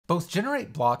Both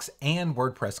GenerateBlocks and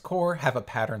WordPress core have a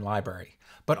pattern library,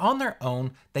 but on their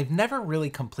own, they've never really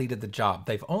completed the job.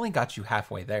 They've only got you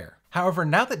halfway there. However,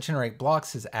 now that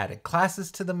GenerateBlocks has added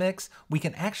classes to the mix, we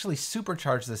can actually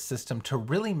supercharge this system to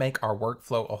really make our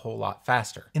workflow a whole lot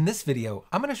faster. In this video,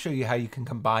 I'm going to show you how you can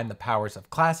combine the powers of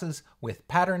classes with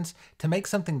patterns to make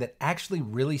something that actually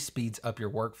really speeds up your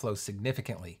workflow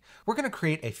significantly. We're going to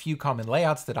create a few common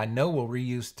layouts that I know we'll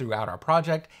reuse throughout our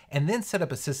project, and then set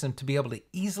up a system to be able to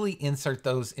easily insert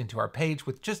those into our page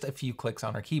with just a few clicks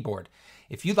on our keyboard.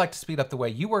 If you'd like to speed up the way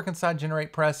you work inside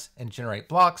GeneratePress and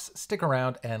GenerateBlocks, stick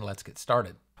around and let's get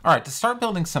started. All right, to start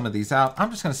building some of these out,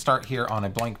 I'm just going to start here on a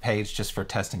blank page just for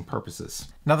testing purposes.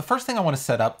 Now, the first thing I want to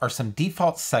set up are some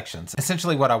default sections.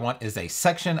 Essentially, what I want is a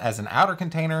section as an outer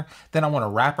container, then I want a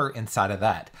wrapper inside of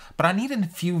that. But I need a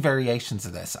few variations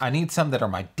of this. I need some that are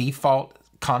my default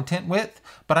content width,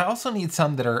 but I also need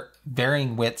some that are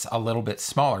varying widths a little bit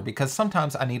smaller because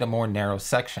sometimes I need a more narrow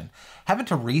section. Having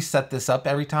to reset this up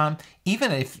every time,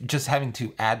 even if just having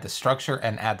to add the structure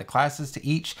and add the classes to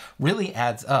each, really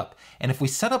adds up. And if we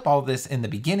set up all this in the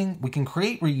beginning, we can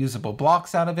create reusable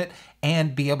blocks out of it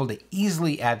and be able to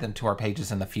easily add them to our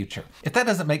pages in the future. If that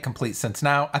doesn't make complete sense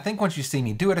now, I think once you see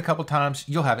me do it a couple times,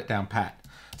 you'll have it down pat.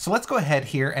 So let's go ahead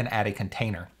here and add a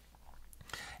container.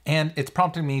 And it's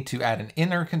prompting me to add an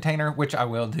inner container, which I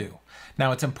will do.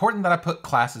 Now, it's important that I put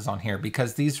classes on here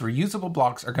because these reusable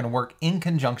blocks are going to work in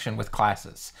conjunction with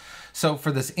classes. So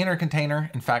for this inner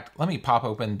container, in fact, let me pop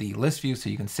open the list view so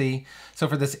you can see. So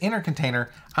for this inner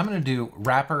container, I'm going to do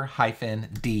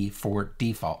wrapper-d for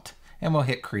default, and we'll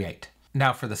hit create.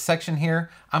 Now for the section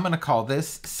here, I'm going to call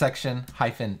this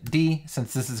section-d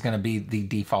since this is going to be the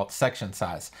default section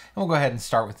size. And we'll go ahead and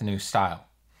start with the new style.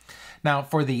 Now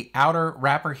for the outer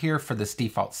wrapper here for this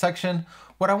default section,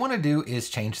 what I want to do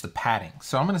is change the padding.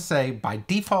 So I'm going to say by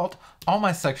default, all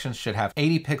my sections should have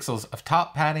 80 pixels of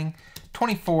top padding,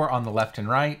 24 on the left and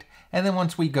right. And then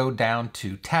once we go down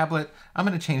to tablet, I'm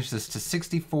going to change this to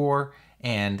 64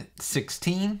 and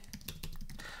 16.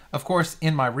 Of course,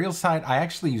 in my real site, I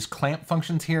actually use clamp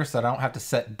functions here so that I don't have to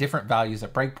set different values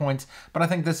at breakpoints, but I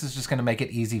think this is just going to make it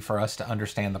easy for us to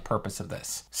understand the purpose of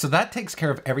this. So that takes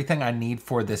care of everything I need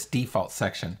for this default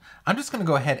section. I'm just going to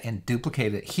go ahead and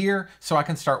duplicate it here so I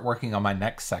can start working on my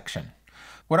next section.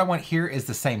 What I want here is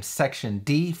the same section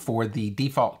D for the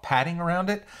default padding around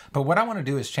it, but what I want to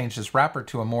do is change this wrapper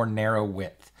to a more narrow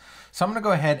width. So I'm going to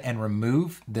go ahead and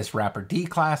remove this wrapper D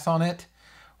class on it.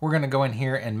 We're going to go in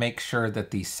here and make sure that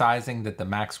the sizing, that the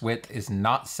max width is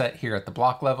not set here at the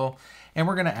block level. And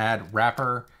we're going to add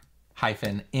wrapper-m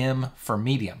for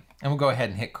medium. And we'll go ahead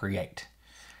and hit create.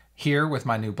 Here with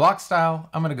my new block style,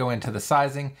 I'm going to go into the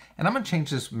sizing and I'm going to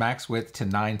change this max width to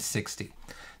 960.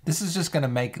 This is just going to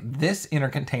make this inner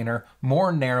container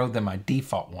more narrow than my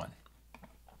default one.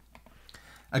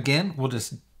 Again, we'll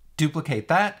just duplicate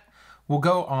that. We'll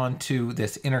go on to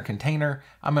this inner container.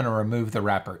 I'm going to remove the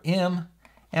wrapper M.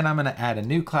 And I'm going to add a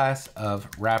new class of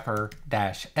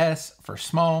wrapper-s for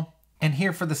small. And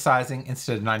here for the sizing,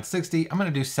 instead of 960, I'm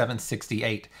going to do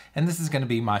 768. And this is going to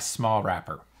be my small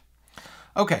wrapper.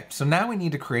 Okay, so now we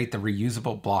need to create the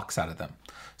reusable blocks out of them.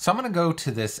 So I'm going to go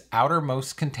to this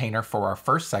outermost container for our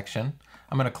first section.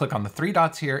 I'm going to click on the three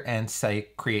dots here and say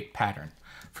create pattern.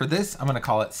 For this, I'm going to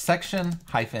call it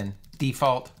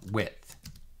section-default width.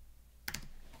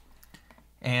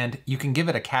 And you can give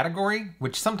it a category,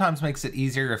 which sometimes makes it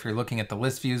easier if you're looking at the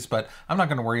list views, but I'm not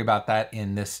going to worry about that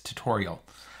in this tutorial.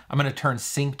 I'm going to turn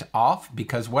synced off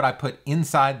because what I put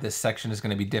inside this section is going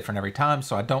to be different every time,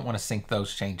 so I don't want to sync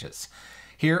those changes.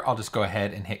 Here, I'll just go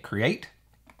ahead and hit create.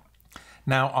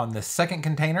 Now on the second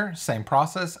container, same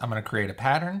process. I'm going to create a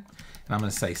pattern, and I'm going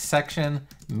to say section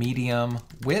medium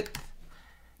width,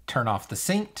 turn off the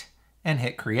synced, and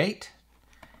hit create.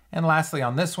 And lastly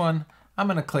on this one, I'm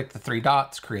going to click the three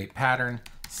dots, create pattern,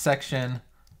 section,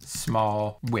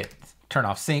 small width, turn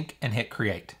off sync and hit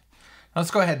create. Now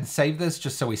let's go ahead and save this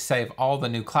just so we save all the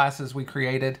new classes we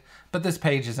created, but this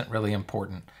page isn't really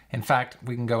important. In fact,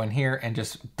 we can go in here and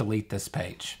just delete this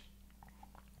page.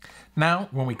 Now,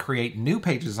 when we create new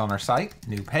pages on our site,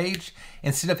 new page,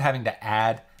 instead of having to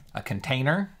add a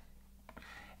container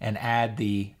and add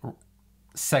the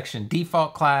section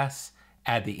default class,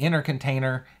 add the inner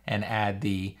container, and add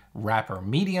the wrapper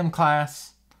medium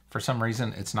class. For some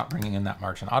reason, it's not bringing in that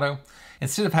margin auto.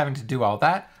 Instead of having to do all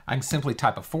that, I can simply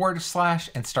type a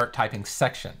 / and start typing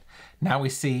section. Now we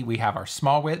see we have our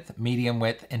small width, medium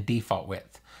width, and default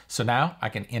width. So now I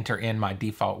can enter in my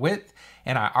default width,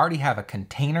 and I already have a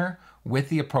container with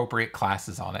the appropriate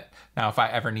classes on it. Now, if I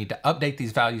ever need to update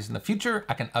these values in the future,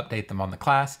 I can update them on the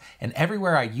class, and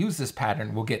everywhere I use this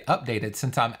pattern will get updated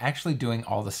since I'm actually doing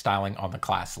all the styling on the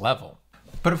class level.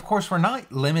 But of course, we're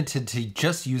not limited to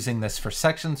just using this for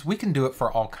sections. We can do it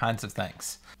for all kinds of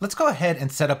things. Let's go ahead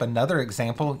and set up another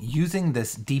example using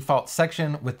this default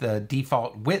section with the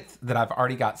default width that I've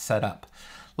already got set up.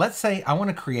 Let's say I want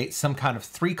to create some kind of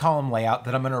 3-column layout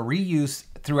that I'm going to reuse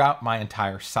throughout my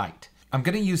entire site. I'm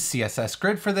going to use CSS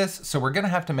Grid for this, so we're going to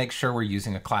have to make sure we're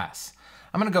using a class.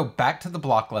 I'm going to go back to the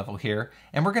block level here,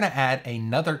 and we're going to add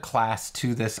another class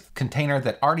to this container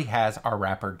that already has our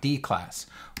wrapper D class.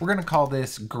 We're going to call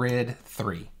this Grid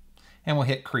 3, and we'll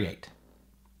hit Create.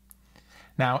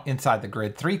 Now, inside the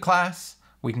Grid 3 class,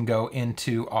 we can go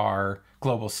into our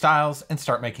global styles and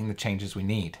start making the changes we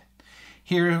need.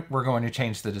 Here, we're going to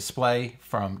change the display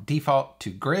from default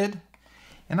to grid,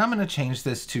 and I'm going to change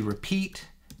this to repeat,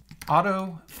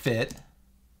 auto fit,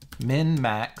 min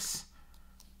max,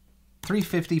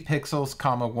 350 pixels,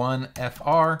 comma 1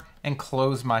 FR, and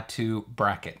close my 2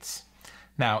 brackets.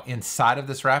 Now, inside of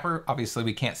this wrapper, obviously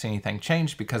we can't see anything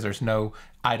change because there's no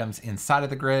items inside of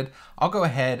the grid. I'll go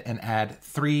ahead and add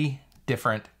 3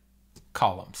 different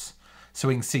columns. So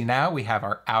we can see now we have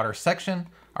our outer section,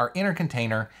 our inner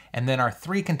container, and then our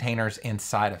 3 containers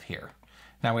inside of here.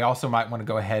 Now we also might want to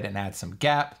go ahead and add some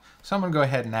gap. So I'm going to go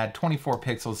ahead and add 24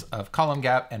 pixels of column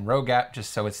gap and row gap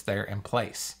just so it's there in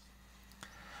place.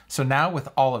 So now with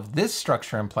all of this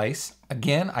structure in place,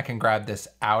 again, I can grab this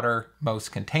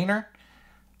outermost container.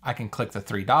 I can click the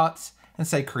 3 dots and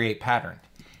say create pattern.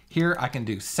 Here I can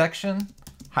do section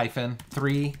hyphen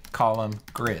 3 column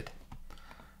grid.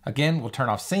 Again, we'll turn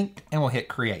off sync and we'll hit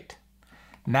create.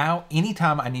 Now,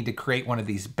 anytime I need to create one of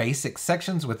these basic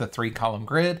sections with a 3-column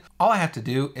grid, all I have to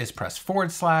do is press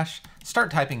 /, start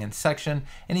typing in section,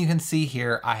 and you can see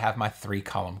here I have my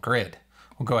 3-column grid.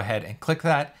 We'll go ahead and click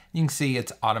that. You can see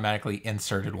it's automatically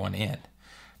inserted one in.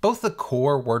 Both the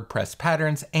core WordPress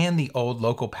patterns and the old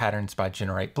local patterns by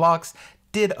GenerateBlocks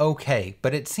did okay,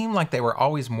 but it seemed like they were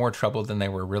always more trouble than they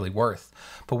were really worth.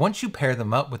 But once you pair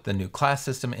them up with the new class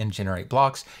system in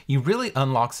GenerateBlocks, you really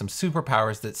unlock some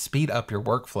superpowers that speed up your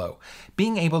workflow.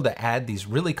 Being able to add these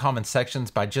really common sections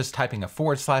by just typing a /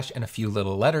 and a few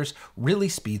little letters really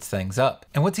speeds things up.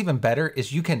 And what's even better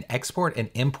is you can export and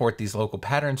import these local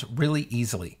patterns really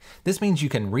easily. This means you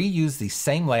can reuse these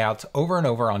same layouts over and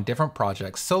over on different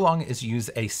projects so long as you use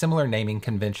a similar naming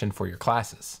convention for your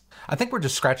classes. I think we're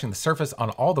just scratching the surface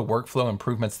on all the workflow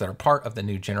improvements that are part of the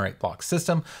new GenerateBlocks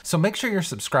system, so make sure you're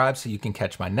subscribed so you can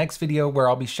catch my next video where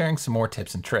I'll be sharing some more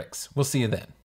tips and tricks. We'll see you then.